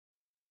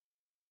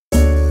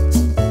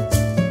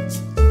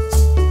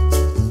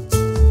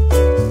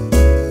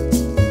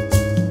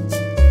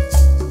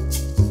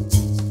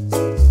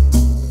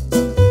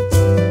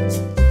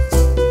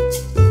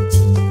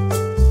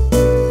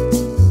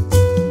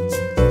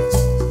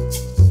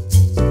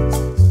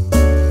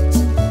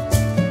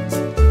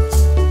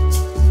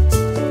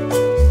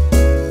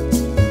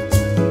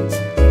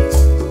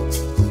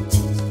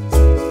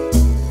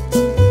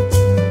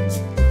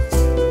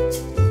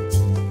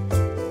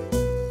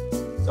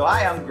So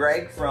hi, I'm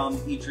Greg from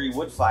Itri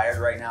Wood Fired.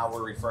 Right now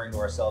we're referring to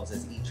ourselves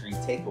as Itri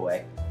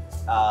Takeaway.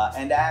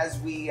 And as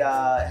we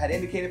had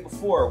indicated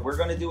before, we're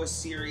going to do a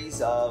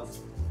series of,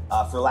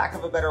 for lack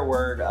of a better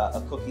word,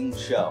 a cooking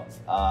show.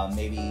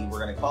 Maybe we're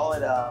going to call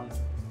it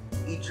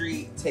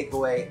Itri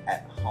Takeaway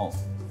at Home.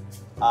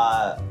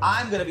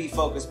 I'm going to be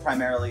focused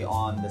primarily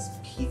on this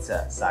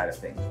pizza side of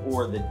things,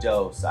 or the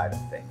dough side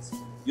of things.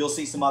 You'll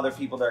see some other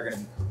people that are going to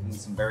be cooking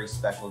some very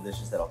special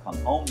dishes that'll come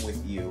home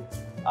with you,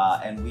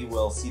 and we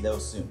will see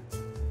those soon.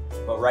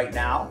 But right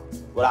now,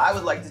 what I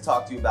would like to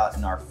talk to you about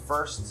in our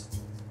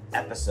first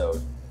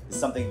episode is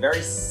something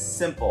very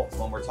simple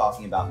when we're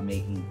talking about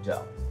making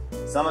dough.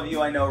 Some of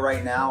you I know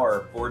right now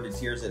are bored to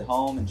tears at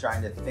home and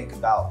trying to think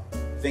about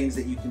things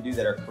that you can do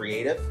that are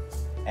creative,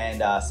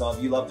 and some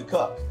of you love to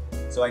cook.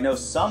 So I know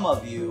some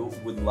of you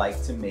would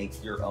like to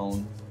make your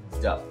own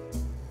dough.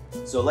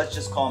 So let's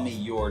just call me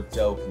your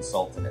dough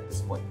consultant at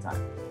this point in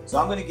time. So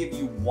I'm going to give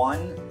you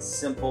one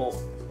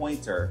simple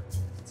pointer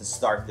to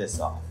start this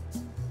off,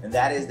 and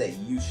that is that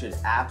you should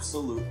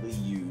absolutely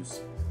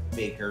use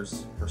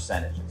baker's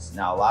percentages.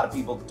 Now, a lot of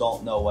people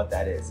don't know what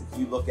that is. If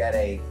you look at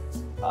a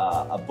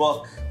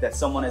book that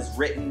someone has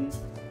written,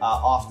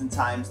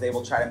 oftentimes they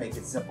will try to make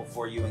it simple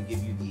for you and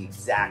give you the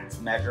exact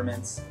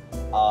measurements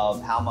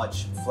of how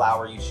much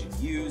flour you should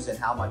use and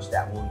how much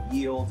that will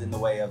yield in the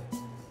way of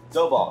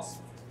dough balls.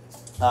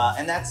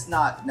 And that's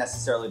not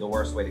necessarily the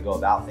worst way to go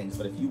about things,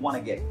 but if you want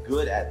to get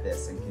good at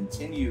this and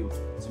continue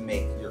to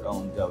make your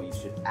own dough, you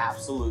should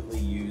absolutely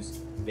use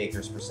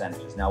baker's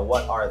percentages. Now,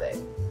 what are they?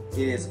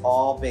 It is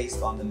all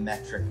based on the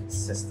metric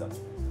system.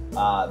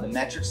 The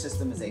metric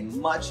system is a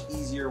much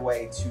easier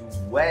way to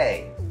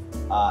weigh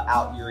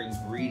out your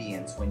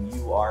ingredients when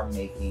you are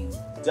making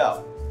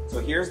dough. So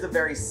here's the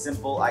very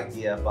simple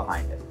idea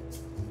behind it.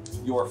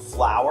 Your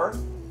flour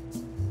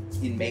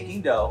in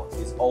making dough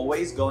is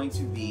always going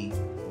to be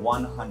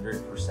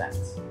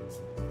 100%.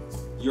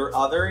 Your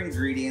other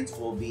ingredients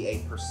will be a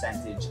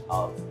percentage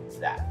of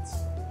that.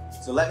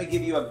 So let me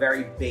give you a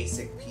very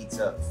basic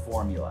pizza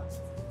formula.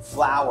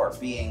 Flour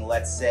being,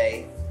 let's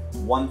say,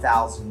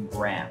 1,000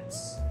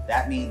 grams.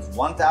 That means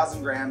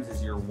 1,000 grams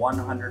is your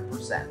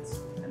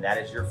 100%, and that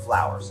is your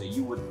flour. So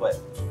you would put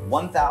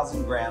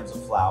 1,000 grams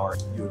of flour,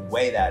 you would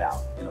weigh that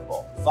out in a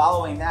bowl.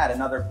 Following that,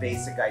 another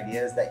basic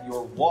idea is that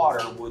your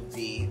water would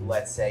be,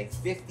 let's say,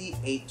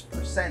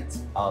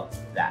 58% of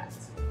that.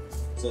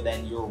 So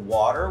then your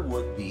water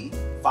would be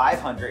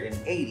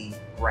 580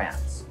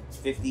 grams,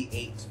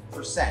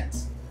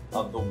 58%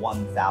 of the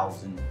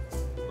 1,000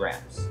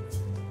 grams.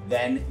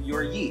 Then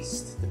your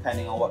yeast,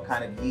 depending on what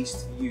kind of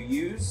yeast you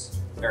use,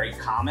 very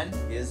common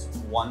is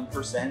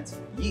 1%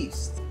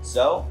 yeast.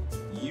 So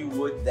you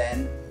would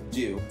then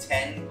do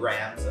 10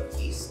 grams of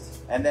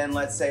yeast. And then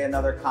let's say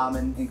another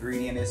common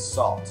ingredient is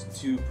salt,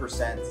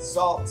 2%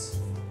 salt.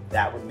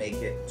 That would make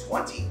it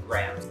 20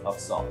 grams of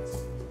salt.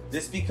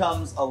 This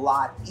becomes a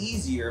lot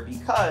easier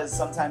because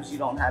sometimes you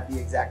don't have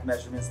the exact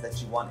measurements that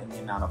you want in the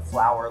amount of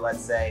flour. Let's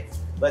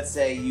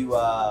say you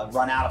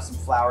run out of some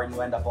flour and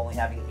you end up only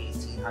having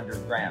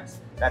 1,800 grams.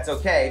 That's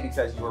okay,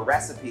 because your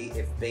recipe,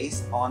 if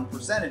based on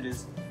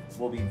percentages,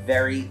 will be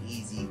very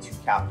easy to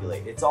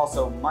calculate. It's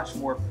also much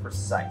more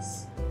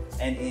precise.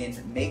 And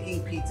in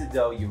making pizza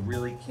dough, you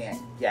really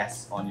can't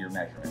guess on your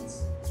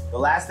measurements. The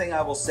last thing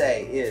I will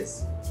say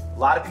is, a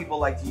lot of people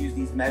like to use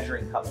these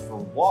measuring cups for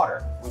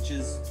water, which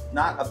is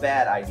not a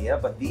bad idea,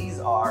 but these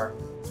are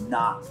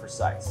not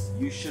precise.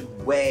 You should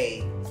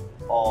weigh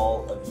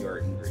all of your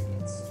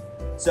ingredients.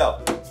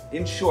 So,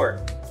 in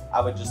short,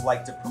 I would just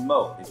like to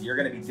promote, if you're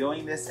going to be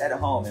doing this at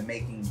home and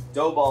making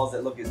dough balls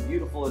that look as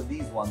beautiful as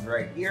these ones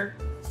right here,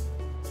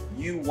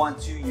 you want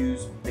to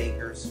use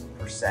baker's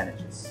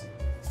percentages,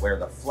 where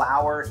the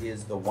flour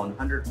is the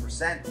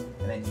 100%,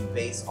 and then you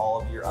base all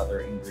of your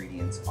other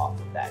ingredients off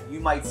of that. You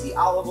might see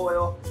olive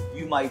oil,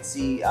 you might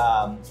see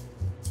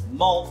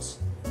malt,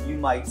 you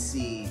might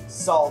see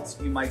salt,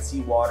 you might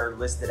see water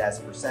listed as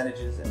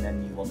percentages, and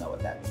then you will know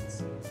what that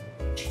means.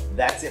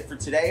 That's it for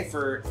today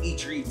for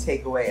Itri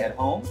Takeaway at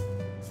Home.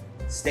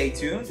 Stay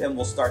tuned and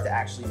we'll start to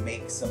actually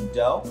make some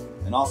dough.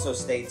 And also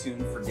stay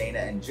tuned for Dana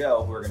and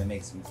Joe, who are going to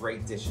make some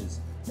great dishes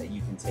that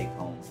you can take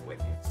home with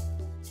you.